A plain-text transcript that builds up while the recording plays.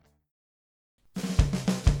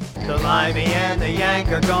The Limey and the Yank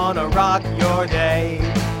are gonna rock your day,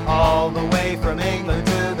 all the way from England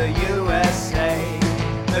to the USA.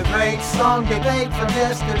 The great song debate from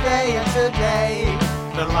yesterday and today.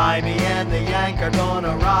 The Limey and the Yank are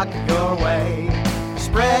gonna rock your way,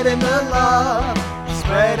 spreading the love,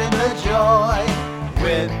 spreading the joy,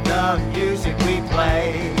 with the music we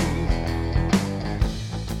play.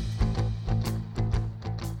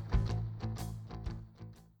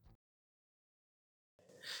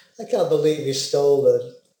 I can't believe you stole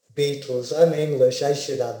the Beatles. I'm English, I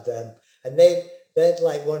should have them. And they're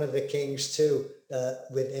like one of the kings too,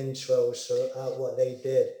 with intros for what they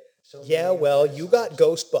did. So Yeah, well, you got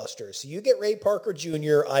Ghostbusters. So you get Ray Parker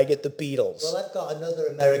Jr., I get the Beatles. Well, I've got another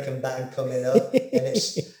American band coming up, and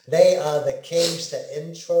they are the kings to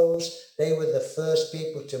intros. They were the first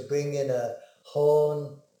people to bring in a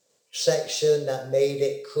horn section that made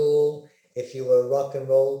it cool if you were a rock and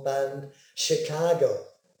roll band. Chicago.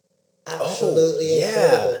 Absolutely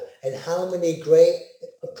incredible. And how many great,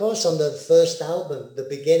 of course, on the first album, the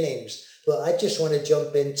beginnings, but I just want to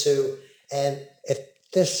jump into, and if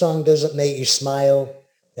this song doesn't make you smile,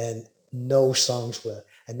 then no songs will.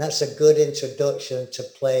 And that's a good introduction to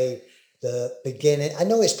play the beginning. I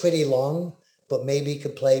know it's pretty long, but maybe you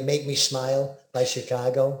could play Make Me Smile by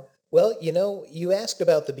Chicago. Well, you asked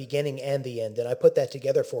about the beginning and the end, and I put that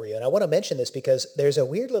together for you. And I want to mention this because there's a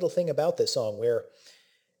weird little thing about this song where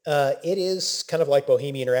it is kind of like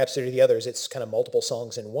Bohemian Rhapsody or the others. It's kind of multiple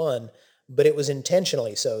songs in one, but it was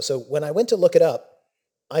intentionally so. So when I went to look it up,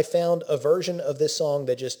 I found a version of this song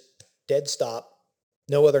that just dead stop,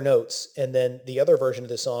 no other notes, and then the other version of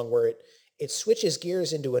the song where it switches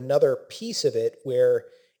gears into another piece of it where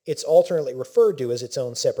it's alternately referred to as its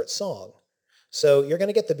own separate song. So you're going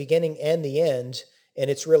to get the beginning and the end, and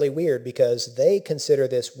it's really weird because they consider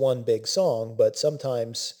this one big song, but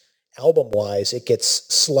sometimes album-wise, it gets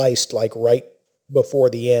sliced like right before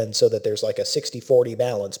the end so that there's like a 60-40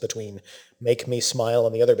 balance between Make Me Smile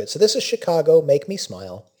and the other bit. So this is Chicago, Make Me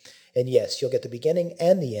Smile. And yes, you'll get the beginning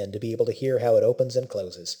and the end to be able to hear how it opens and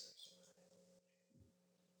closes.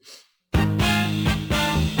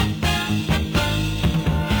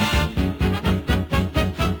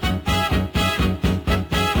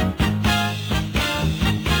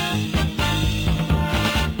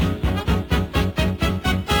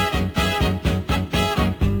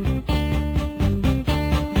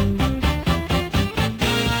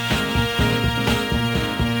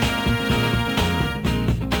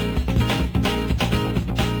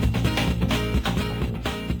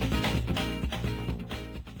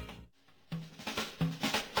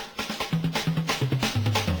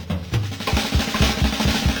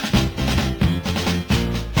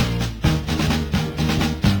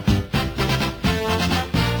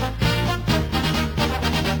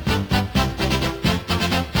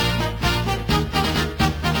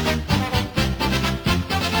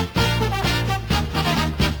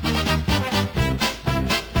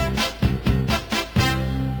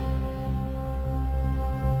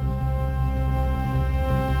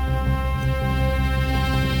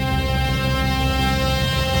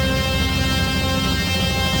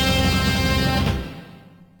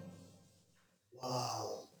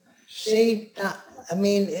 See,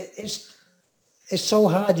 it's so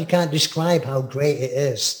hard. You can't describe how great it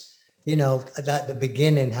is. At the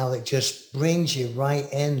beginning, how it just brings you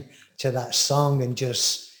right in to that song and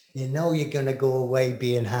just, you're going to go away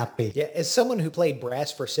being happy. Yeah, as someone who played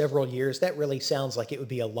brass for several years, that really sounds like it would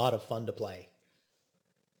be a lot of fun to play.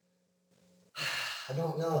 I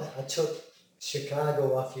don't know. I took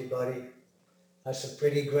Chicago off you, buddy. That's a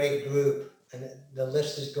pretty great group. And the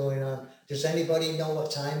list is going on. Does anybody know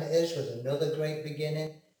what time it is with another great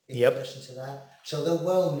beginning? You can listen to that. So they're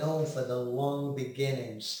well known for the long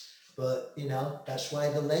beginnings, but that's why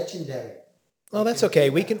they're legendary. Well, that's okay.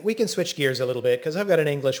 We can switch gears a little bit because I've got an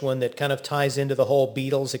English one that kind of ties into the whole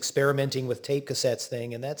Beatles experimenting with tape cassettes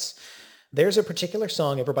thing, and there's a particular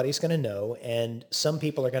song everybody's going to know, and some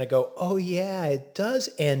people are going to go, "Oh yeah, it does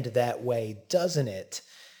end that way, doesn't it?"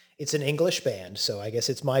 It's an English band, so I guess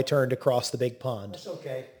it's my turn to cross the big pond. That's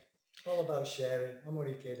okay. All about sharing. I'm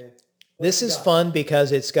only kidding. This is fun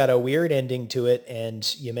because it's got a weird ending to it,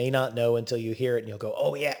 and you may not know until you hear it, and you'll go,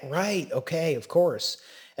 "Oh yeah, right, okay, of course."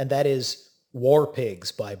 And that is War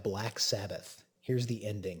Pigs by Black Sabbath. Here's the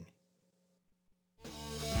ending.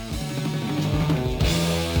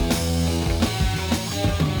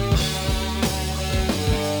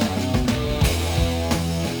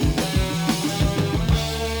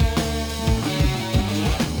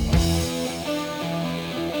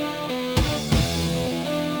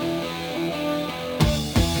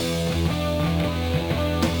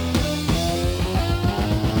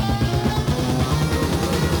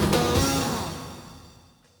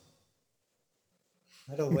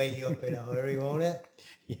 wake you up in a hurry, won't it?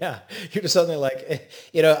 Yeah, you're just suddenly like,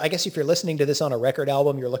 I guess if you're listening to this on a record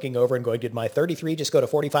album, you're looking over and going, did my 33 just go to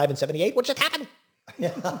 45 and 78? What just happened?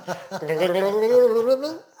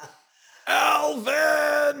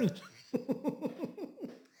 Alvin!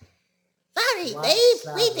 Sorry, Black Dave.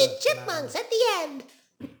 We did Sabbath, Chipmunks at the end.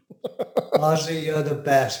 Ozzy, you're the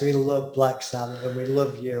best. We love Black Sabbath and we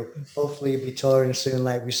love you. Hopefully you'll be touring soon,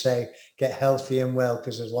 like we say. Get healthy and well,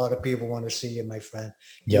 because there's a lot of people want to see you, my friend.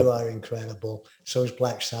 Yep. You are incredible. So is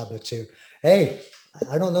Black Sabbath too. Hey,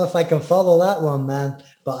 I don't know if I can follow that one, man,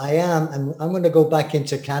 but I am. And I'm going to go back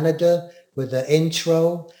into Canada with the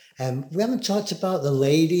intro. We haven't talked about the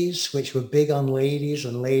ladies, which were big on ladies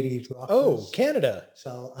and ladies rockers. Oh, Canada.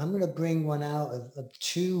 So I'm going to bring one out of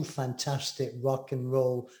two fantastic rock and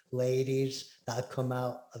roll ladies that have come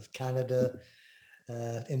out of Canada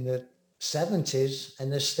in the 70s,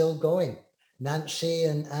 and they're still going. Nancy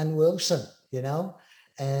and Ann Wilson,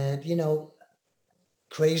 and,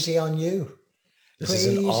 Crazy on You. This is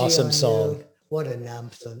an Crazy awesome on song. You. What an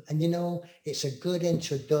anthem. And, it's a good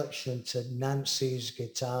introduction to Nancy's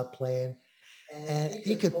guitar playing. And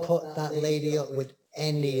you could put that lady up with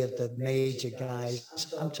any of the major guys.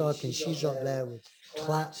 I'm talking, she's up there with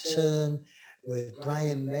Clapton, with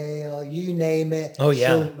Brian May, you name it. Oh, yeah.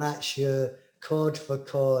 She'll match you chord for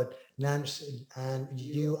chord. Nancy, and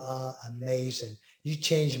you are amazing. You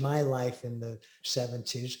changed my life in the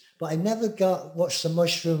 70s, but I never got, what's the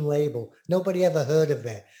Mushroom Label? Nobody ever heard of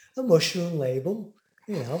it. A Mushroom Label?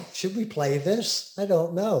 Should we play this? I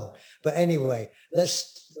don't know. But anyway,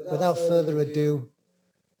 let's, without further ado,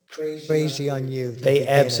 Crazy on You. They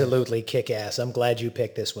absolutely kick ass. I'm glad you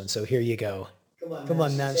picked this one. So here you go. Come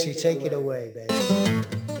on, Nancy, take it away, baby.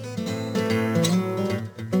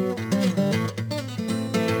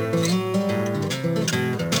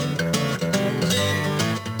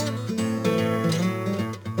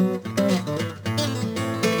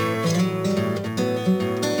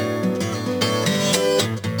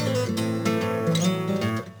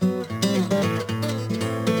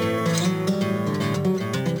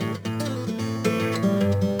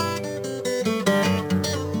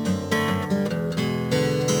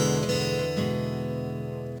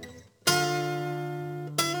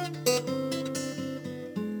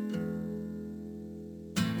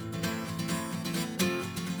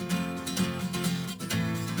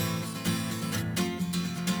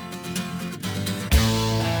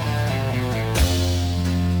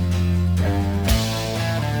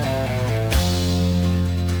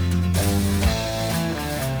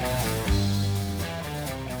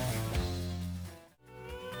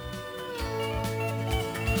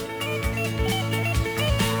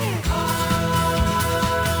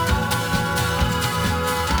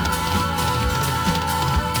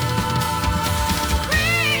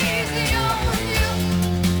 Crazy on you.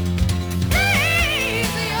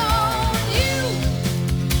 Crazy on you.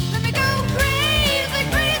 Let me go crazy,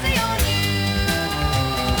 crazy on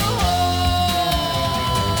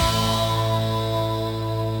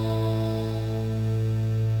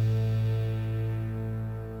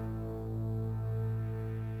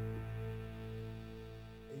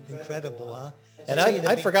Incredible, huh? And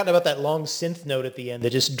I'd forgotten about that long synth note at the end that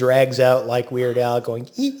just drags out like Weird Al going,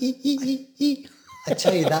 ee, ee, ee, ee, ee. I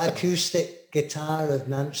tell you, that acoustic guitar of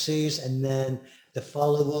Nancy's, and then the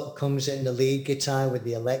follow-up comes in the lead guitar with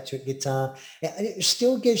the electric guitar. It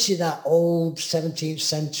still gives you that old 17th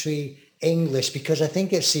century English, because I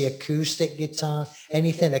think it's the acoustic guitar.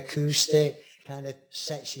 Anything acoustic kind of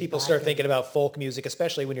sets you People back. start thinking about folk music,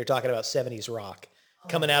 especially when you're talking about 70s rock,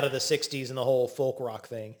 coming out of the 60s and the whole folk rock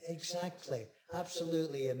thing. Exactly.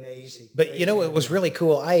 Absolutely amazing. But it was really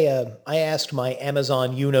cool. I asked my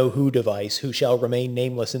Amazon you-know-who device, who shall remain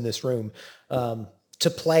nameless in this room, to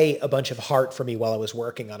play a bunch of Heart for me while I was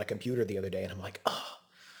working on a computer the other day. And I'm like, I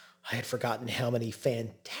had forgotten how many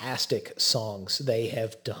fantastic songs they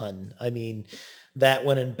have done. I mean, that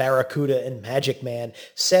one and Barracuda and Magic Man,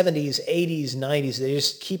 70s, 80s, 90s, they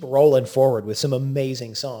just keep rolling forward with some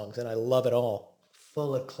amazing songs, and I love it all.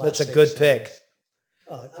 Full of classics. That's a good pick.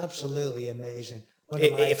 Oh, absolutely amazing.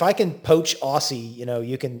 If I can poach Aussie,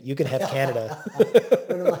 you can have Canada.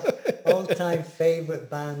 One of my all-time favorite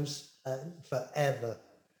bands forever.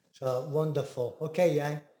 So wonderful. Okay,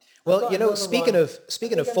 Yang. Well, speaking of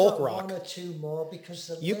folk rock, one or two more,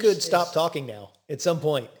 because you could stop talking now at some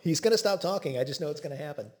point. He's going to stop talking. I just know it's going to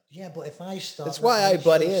happen. Yeah, but if I stop, That's why I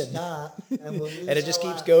butt in. And And it just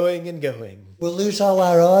keeps going and going. We'll lose all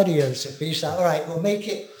our audience if we start. All right, we'll make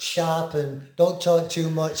it sharp and don't talk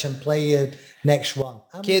too much and play your next one.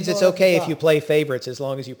 Kids, it's okay if you play favorites as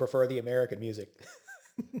long as you prefer the American music.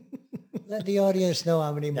 Let the audience know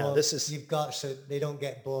how many No, more this is- you've got so they don't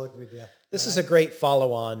get bored with you. This is a great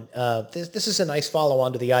follow-on. This is a nice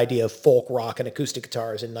follow-on to the idea of folk rock and acoustic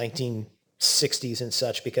guitars in 1960s and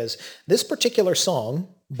such, because this particular song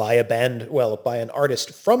by a band, well, by an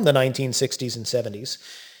artist from the 1960s and 70s,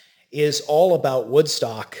 is all about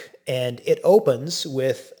Woodstock, and it opens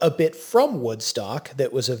with a bit from Woodstock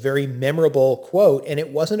that was a very memorable quote, and it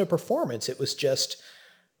wasn't a performance. It was just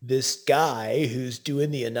this guy who's doing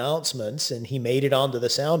the announcements, and he made it onto the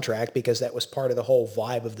soundtrack because that was part of the whole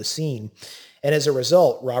vibe of the scene. And as a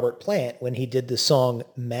result, Robert Plant, when he did the song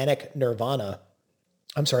Manic Nirvana,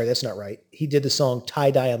 I'm sorry, that's not right. He did the song Tie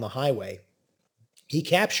Dye on the Highway. He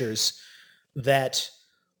captures that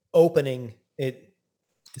opening.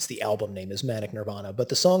 It's the album name is Manic Nirvana, but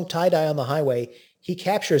the song Tie Dye on the Highway, he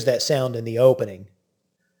captures that sound in the opening.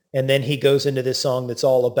 And then he goes into this song that's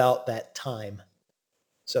all about that time.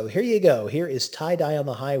 So here you go. Here is Tie Dye on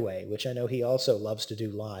the Highway, which I know he also loves to do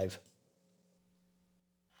live.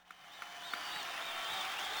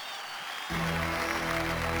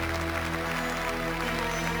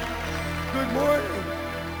 Good morning.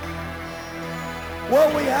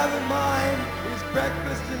 What we have in mind is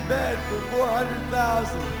breakfast in bed for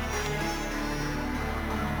 400,000.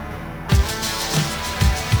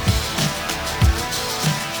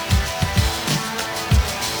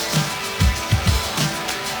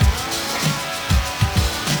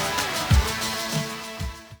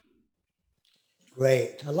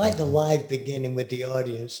 Great. I like the live beginning with the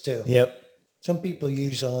audience too. Yep. Some people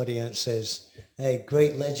use audiences. Hey,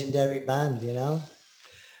 great legendary band, you know?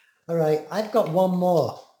 All right, I've got one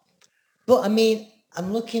more. But I mean,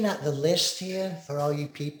 I'm looking at the list here for all you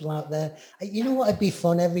people out there. You know what would be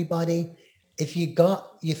fun, everybody? If you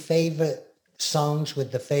got your favorite songs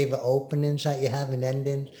with the favorite openings that you have and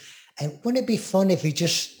endings. And wouldn't it be fun if you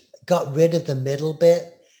just got rid of the middle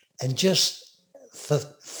bit and just for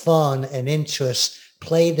fun and interest,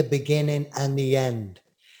 play the beginning and the end,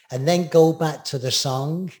 and then go back to the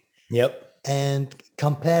song Yep. and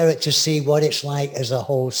compare it to see what it's like as a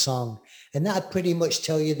whole song. And that'd pretty much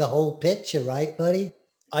tell you the whole picture, right, buddy?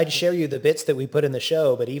 I'd share you the bits that we put in the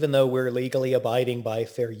show, but even though we're legally abiding by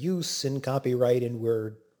fair use and copyright and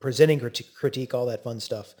we're presenting critique, all that fun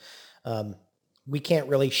stuff, we can't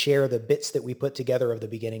really share the bits that we put together of the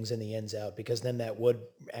beginnings and the ends out, because then that would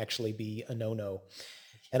actually be a no-no.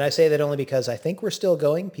 And I say that only because I think we're still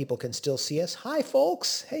going. People can still see us. Hi,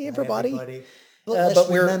 folks. Hey, everybody. But let's but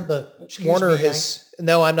we're remember, excuse Warner me, Hank. has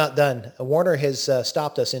no. I'm not done. Warner has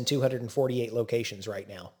stopped us in 248 locations right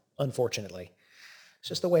now. Unfortunately, it's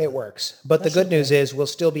just the way it works. But the good news is we'll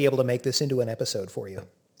still be able to make this into an episode for you.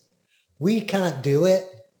 We can't do it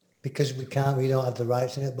because we don't have the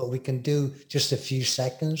rights in it, but we can do just a few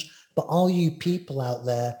seconds. But all you people out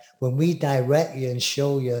there, when we direct you and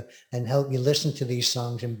show you and help you listen to these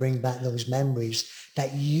songs and bring back those memories,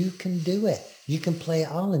 that you can do it. You can play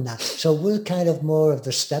it all in that. So we're kind of more of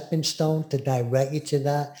the stepping stone to direct you to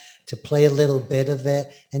that, to play a little bit of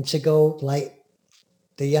it, and to go, like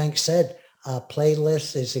the Yank said, our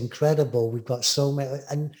playlist is incredible. We've got so many,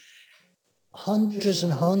 and hundreds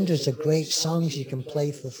and hundreds of great songs you can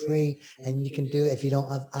play for free, and you can do it if you don't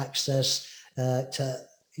have access to,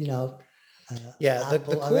 you know, Yeah, the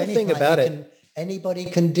Apple or cool anything. thing about You it, can- anybody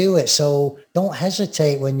can do it. So don't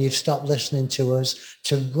hesitate when you stop listening to us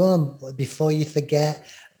to run before you forget.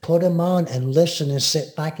 Put them on and listen and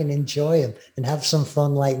sit back and enjoy them and have some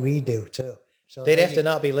fun like we do too. So they'd there have to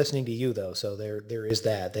not be listening to you though. So there is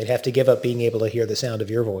that. They'd have to give up being able to hear the sound of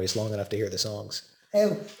your voice long enough to hear the songs.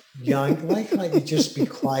 Oh, Young, why can't you just be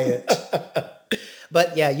quiet?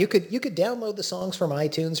 But yeah, you could download the songs from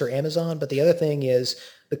iTunes or Amazon. But the other thing is,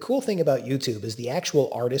 the cool thing about YouTube is the actual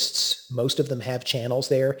artists, most of them have channels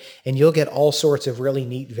there, and you'll get all sorts of really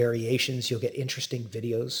neat variations. You'll get interesting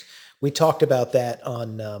videos. We talked about that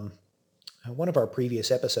on one of our previous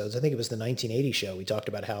episodes. I think it was the 1980 show. We talked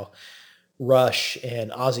about how Rush and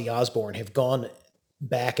Ozzy Osbourne have gone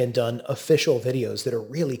back and done official videos that are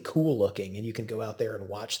really cool looking, and you can go out there and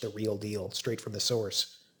watch the real deal straight from the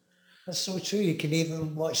source. That's so true. You can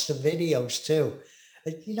even watch the videos too.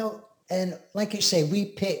 You know, and like I say, we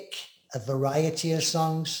pick a variety of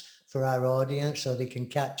songs for our audience so they can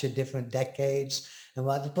capture different decades and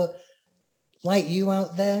whatever. But like you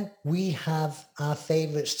out there, we have our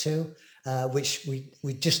favorites too, which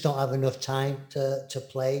we just don't have enough time to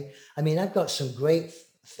play. I mean, I've got some great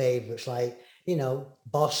favorites like, you know,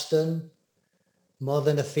 Boston, More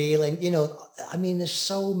Than a Feeling. You know, I mean, there's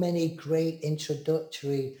so many great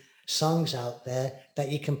introductory songs out there that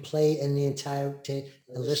you can play in the entirety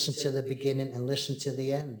and listen to the beginning and listen to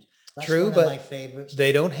the end. That's True, one but of my favorites.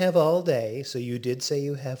 they don't have all day, so you did say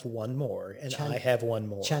you have one more, and I have one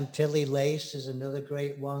more. Chantilly Lace is another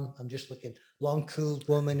great one. I'm just looking. Long Cool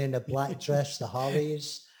Woman in a Black Dress, the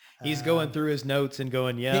Hollies. He's going through his notes and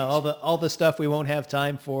going, yeah, all the stuff we won't have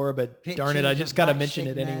time for, but darn it, I Pictures just of got to Black mention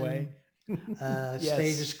it Sick anyway. Men, Yes.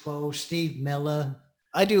 Status Quo, Steve Miller,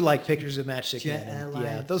 I do like pictures of Matchstick Jet Men. Airlines.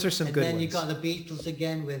 Yeah, those are some and good then ones. you got the Beatles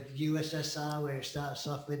again with USSR, where it starts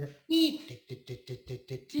off with a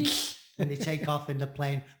and they take off in the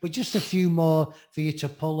plane. But just a few more for you to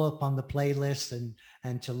pull up on the playlist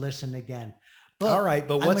and to listen again. But All right,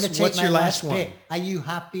 but I'm what's- gonna take what's my your last one? pick. Are you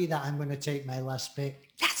happy that I'm going to take my last pick?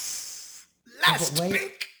 Yes! But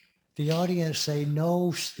wait, the audience say,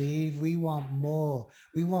 no, Steve, we want more.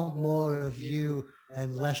 We want more of you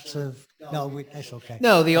and less of, that's okay.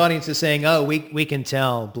 No, the audience is saying, oh, we can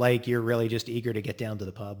tell, Blake, you're really just eager to get down to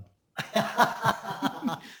the pub.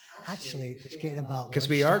 Actually, it's getting about Because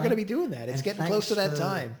we are going to be lunchtime. doing that. It's And getting close to thanks that for-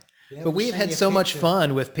 time. Yeah, But we'll we've send had you a so much picture.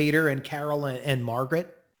 fun with Peter and Carol and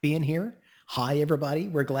Margaret being here. Hi, everybody.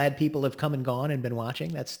 We're glad people have come and gone and been watching.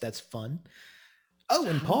 That's fun. Oh,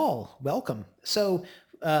 and Paul, welcome. So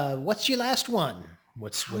what's your last one?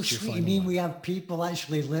 What's How your sweet. You final mean one? we have people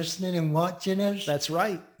actually listening and watching us? That's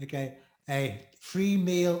right. Okay. A free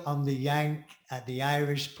meal on the Yank at the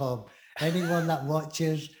Irish pub. Anyone that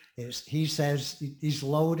watches, he says he's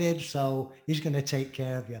loaded, so he's going to take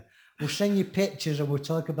care of you. We'll send you pictures and we'll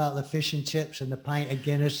talk about the fish and chips and the pint of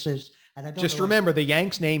Guinnesses. And I don't Just know remember, the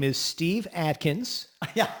Yank's name is Steve Atkins,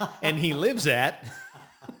 and he lives at...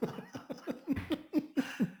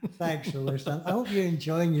 Thanks for listening. I hope you're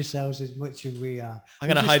enjoying yourselves as much as we are. I'm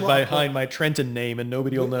going to hide behind my Trenton name, and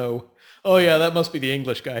nobody will know. Oh, yeah, that must be the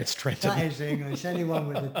English guy. It's Trenton. That is English. Anyone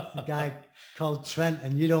with a guy called Trent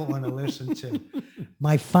and you don't want to listen to.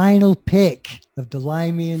 My final pick of the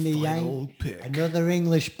Limey and the Yank, another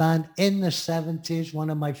English band in the 70s,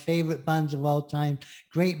 one of my favorite bands of all time.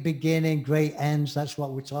 Great beginning, great ends. That's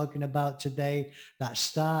what we're talking about today. That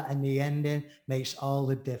start and the ending makes all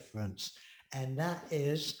the difference. And that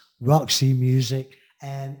is Roxy Music.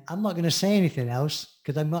 And I'm not going to say anything else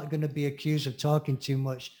because I'm not going to be accused of talking too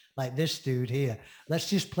much like this dude here. Let's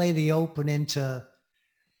just play the opening to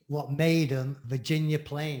what made them Virginia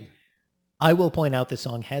Plain. I will point out this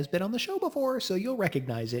song has been on the show before, so you'll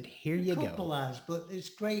recognize it. Here you Couple go. has, but it's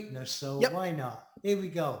greatness, so Yep. why not? Here we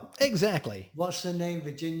go. Exactly. What's the name?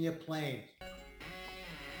 Virginia Plain.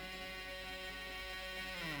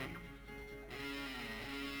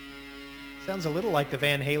 Sounds a little like the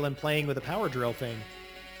Van Halen playing with a power drill thing.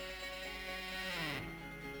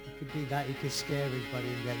 It could be that you could scare everybody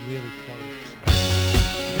and get really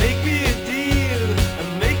close. Make me a deal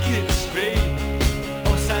and make it straight.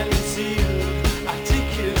 Or sign and seal. I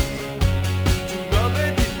take it to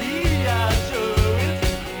Robert E. Lee. I show it.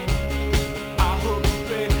 I hope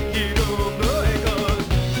that you don't know it 'cause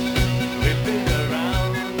we've been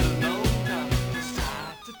around a long time. It's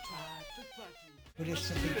time to try. But it's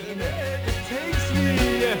the beginning. It takes me.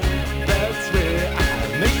 That's where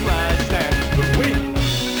I make my stand. But wait,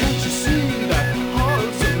 can't you see that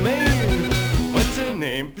heart's a man? What's her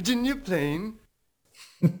name? Virginia Plain.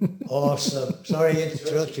 Awesome. Sorry to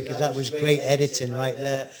interrupt you because that was great editing right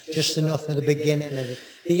there. Just enough at the beginning and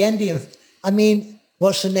the ending. I mean,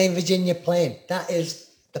 what's the name? Virginia Plain. That is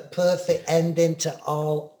the perfect ending to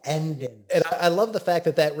all endings. And I love the fact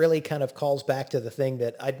that that really kind of calls back to the thing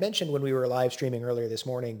that I'd mentioned when we were live streaming earlier this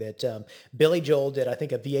morning that Billy Joel did, I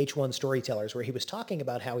think, a VH1 Storytellers, where he was talking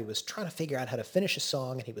about how he was trying to figure out how to finish a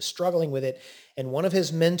song and he was struggling with it. And one of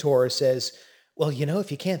his mentors says, well, you know,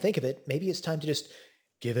 if you can't think of it, maybe it's time to just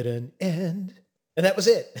give it an end. And that was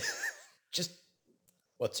it. Just,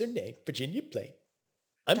 what's her name? Virginia Plain.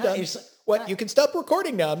 I'm That done. is- What? that- You can stop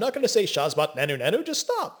recording now. I'm not going to say Shazbot Nanu Nanu. Just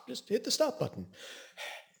stop. Just hit the stop button.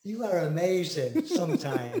 You are amazing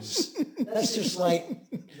sometimes. That's just like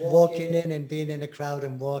walking in and being in a crowd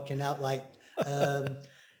and walking out like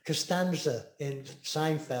Costanza in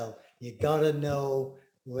Seinfeld. You gotta know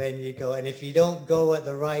when you go. And if you don't go at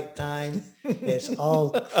the right time, it's all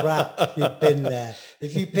crap. You've been there.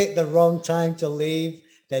 If you pick the wrong time to leave,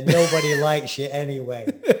 then nobody likes you anyway.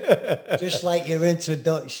 Just like your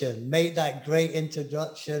introduction. Make that great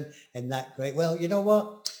introduction and that great, well, you know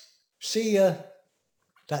what? See ya.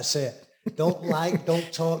 That's it. Don't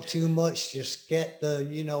talk too much. Just get the,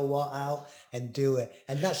 you know what, out and do it.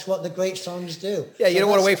 And that's what the great songs do. Yeah, you So don't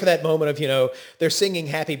want to that's- wait for that moment of, you know, they're singing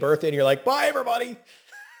happy birthday and you're like, bye, everybody.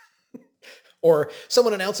 Or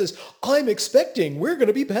someone announces, I'm expecting, we're going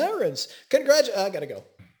to be parents. I got to go.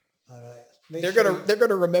 All right. Make They're sure going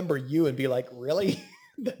to remember you and be like, really?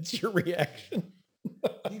 That's your reaction?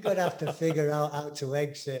 You're going to have to figure out how to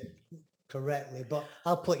exit correctly, but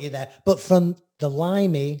I'll put you there. But from the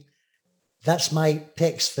Limey, that's my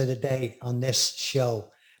picks for the day on this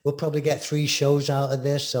show. We'll probably get 3 shows out of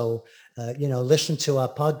this. So, listen to our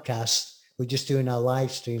podcast. We're just doing our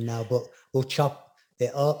live stream now, but we'll chop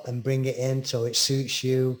it up and bring it in so it suits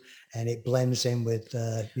you and it blends in with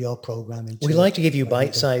your programming. We too. like to give you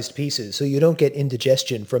bite-sized pieces so you don't get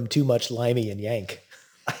indigestion from too much Limey and Yank.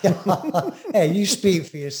 Hey, you speak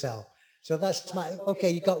for yourself. So that's my, okay,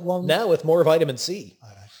 you got one. Now with more vitamin C.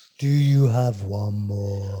 Do you have one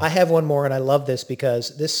more? I have one more, and I love this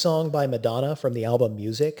because this song by Madonna from the album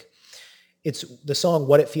Music, it's the song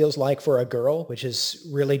What It Feels Like for a Girl, which is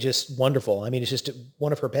really just wonderful. I mean, it's just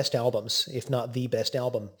one of her best albums, if not the best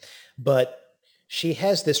album. But she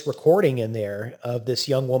has this recording in there of this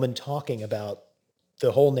young woman talking about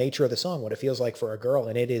the whole nature of the song, what it feels like for a girl.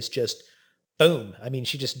 And it is just boom. I mean,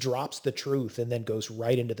 she just drops the truth and then goes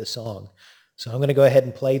right into the song. So I'm going to go ahead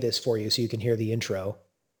and play this for you so you can hear the intro.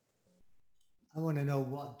 I want to know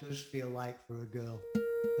what does feel like for a girl.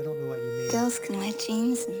 I don't know what you mean. Girls can wear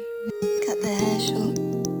jeans and cut their hair short,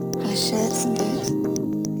 wear shirts and boots,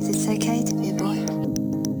 'cause it's okay to be a boy.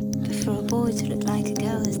 But for a boy to look like a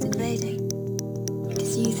girl is degrading,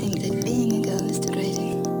 because you think that being a girl is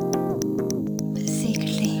degrading. But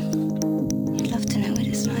secretly, you'd love to know what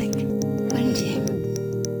it's like, wouldn't you?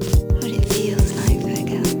 What it feels like for a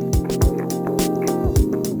girl.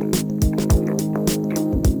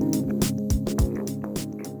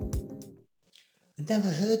 I've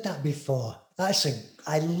never heard that before.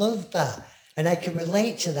 I love that. And I can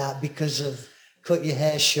relate to that because of cut your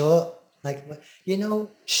hair short. Like,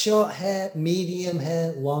 short hair, medium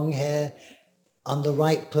hair, long hair, on the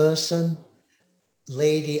right person,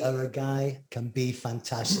 lady or a guy, can be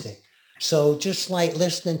fantastic. So just like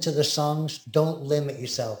listening to the songs, don't limit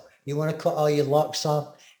yourself. You want to cut all your locks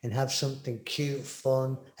off and have something cute,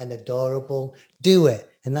 fun, and adorable, do it.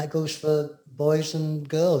 And that goes for boys and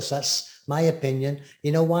girls. That's my opinion.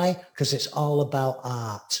 You know why? Because it's all about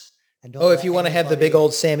art. And don't Oh, if let you want to have the anybody- big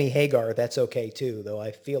old Sammy Hagar, that's okay too, though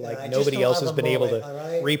I feel like I just nobody don't else have has a been able mullet, to all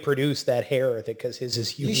right? reproduce that hair because his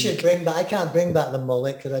is You unique. should bring back, I can't bring back the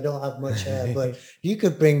mullet because I don't have much hair, but you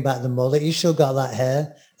could bring back the mullet. You still got that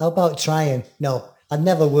hair. How about trying? No, I'd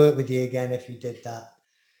never work with you again if you did that.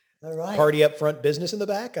 All right. Party up front, business in the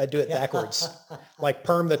back. I do it backwards, like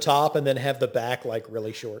perm the top and then have the back like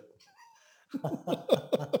really short.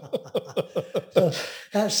 So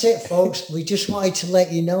that's it, folks. We just wanted to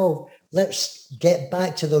let you know. Let's get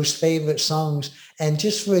back to those favorite songs. And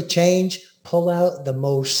just for a change, pull out the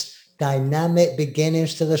most dynamic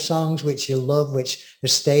beginnings to the songs, which you love, which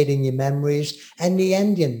have stayed in your memories, and the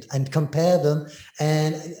ending, and compare them.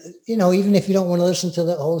 And, even if you don't want to listen to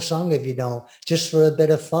the whole song, if you don't, just for a bit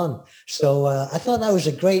of fun. So I thought that was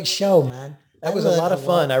a great show, man. That was a lot of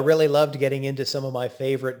fun. I really loved getting into some of my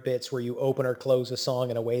favorite bits where you open or close a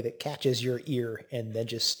song in a way that catches your ear and then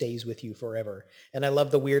just stays with you forever. And I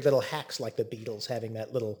love the weird little hacks like the Beatles having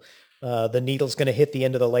that little, the needle's going to hit the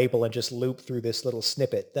end of the label and just loop through this little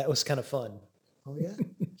snippet. That was kind of fun. Oh, yeah.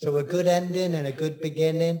 So a good ending and a good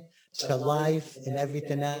beginning to life and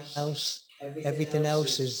everything else. Everything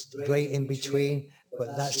else is great in between,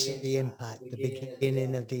 but that's the impact, the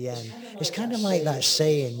beginning of the end. It's kind of like that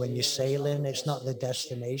saying when you're sailing, it's not the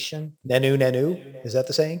destination. Nanu, nanu. Is that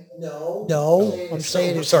the saying? No, I'm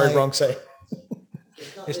saying it's Sorry, like, wrong saying.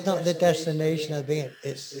 it's not the destination of being,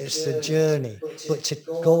 it's the journey. But to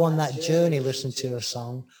go on that journey, listen to a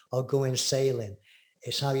song or go in sailing,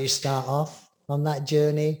 it's how you start off on that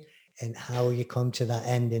journey and how you come to that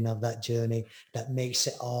ending of that journey that makes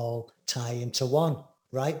it all tie into one.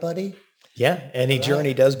 Right, buddy? Yeah, any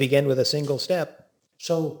journey does begin with a single step.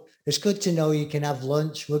 So it's good to know you can have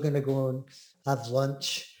lunch. We're going to go and have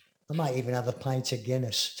lunch. I might even have a pint of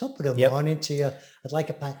Guinness. Top of the Yep. morning to you. I'd like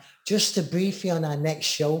a pint. Just to brief you on our next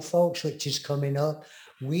show, folks, which is coming up,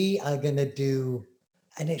 we are going to do,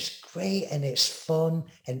 and it's great and it's fun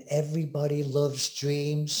and everybody loves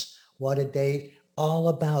dreams. What a day. All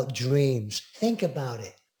about dreams. Think about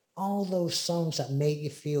it. All those songs that make you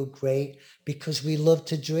feel great because we love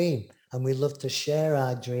to dream and we love to share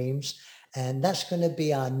our dreams. And that's going to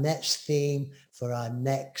be our next theme for our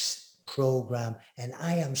next program. And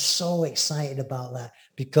I am so excited about that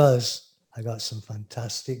because I got some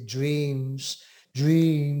fantastic dreams.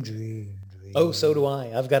 Dream. Oh, so do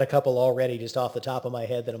I. I've got a couple already just off the top of my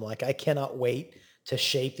head that I'm like, I cannot wait to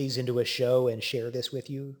shape these into a show and share this with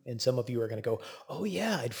you. And some of you are going to go, oh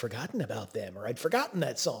yeah, I'd forgotten about them, or I'd forgotten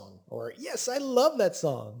that song, or yes, I love that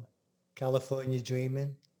song. California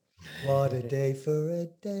Dreaming. What a day for a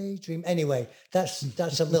daydream. Anyway, that's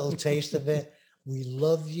a little taste of it. We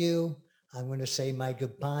love you. I'm going to say my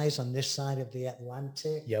goodbyes on this side of the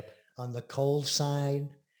Atlantic. Yep. On the cold side,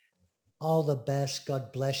 all the best.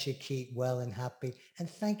 God bless you. Keep well and happy. And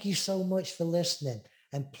thank you so much for listening.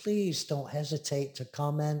 And please don't hesitate to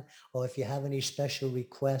comment, or if you have any special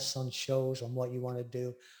requests on shows on what you want to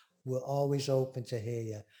do, we're always open to hear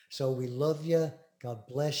you. So we love you. God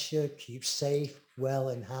bless you. Keep safe, well,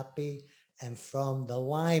 and happy. And from the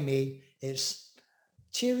Limey, it's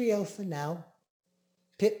cheerio for now.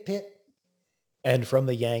 Pip, pip. And from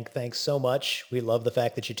the Yank, thanks so much. We love the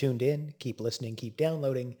fact that you tuned in. Keep listening, keep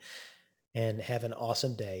downloading, and have an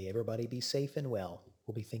awesome day. Everybody be safe and well.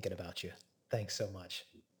 We'll be thinking about you. Thanks so much.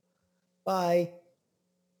 Bye.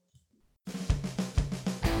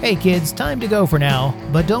 Hey kids, time to go for now.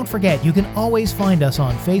 But don't forget, you can always find us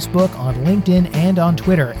on Facebook, on LinkedIn, and on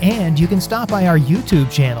Twitter. And you can stop by our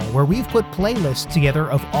YouTube channel where we've put playlists together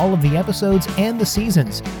of all of the episodes and the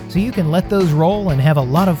seasons. So you can let those roll and have a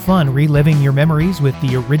lot of fun reliving your memories with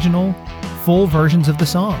the original, full versions of the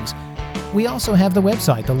songs. We also have the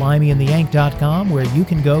website, thelimeyandtheyank.com, where you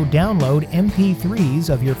can go download MP3s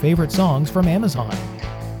of your favorite songs from Amazon.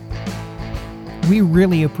 We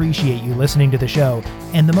really appreciate you listening to the show,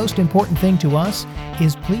 and the most important thing to us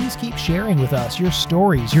is please keep sharing with us your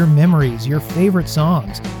stories, your memories, your favorite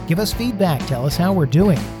songs. Give us feedback, tell us how we're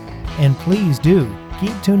doing, and please do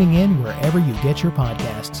keep tuning in wherever you get your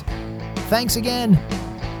podcasts. Thanks again!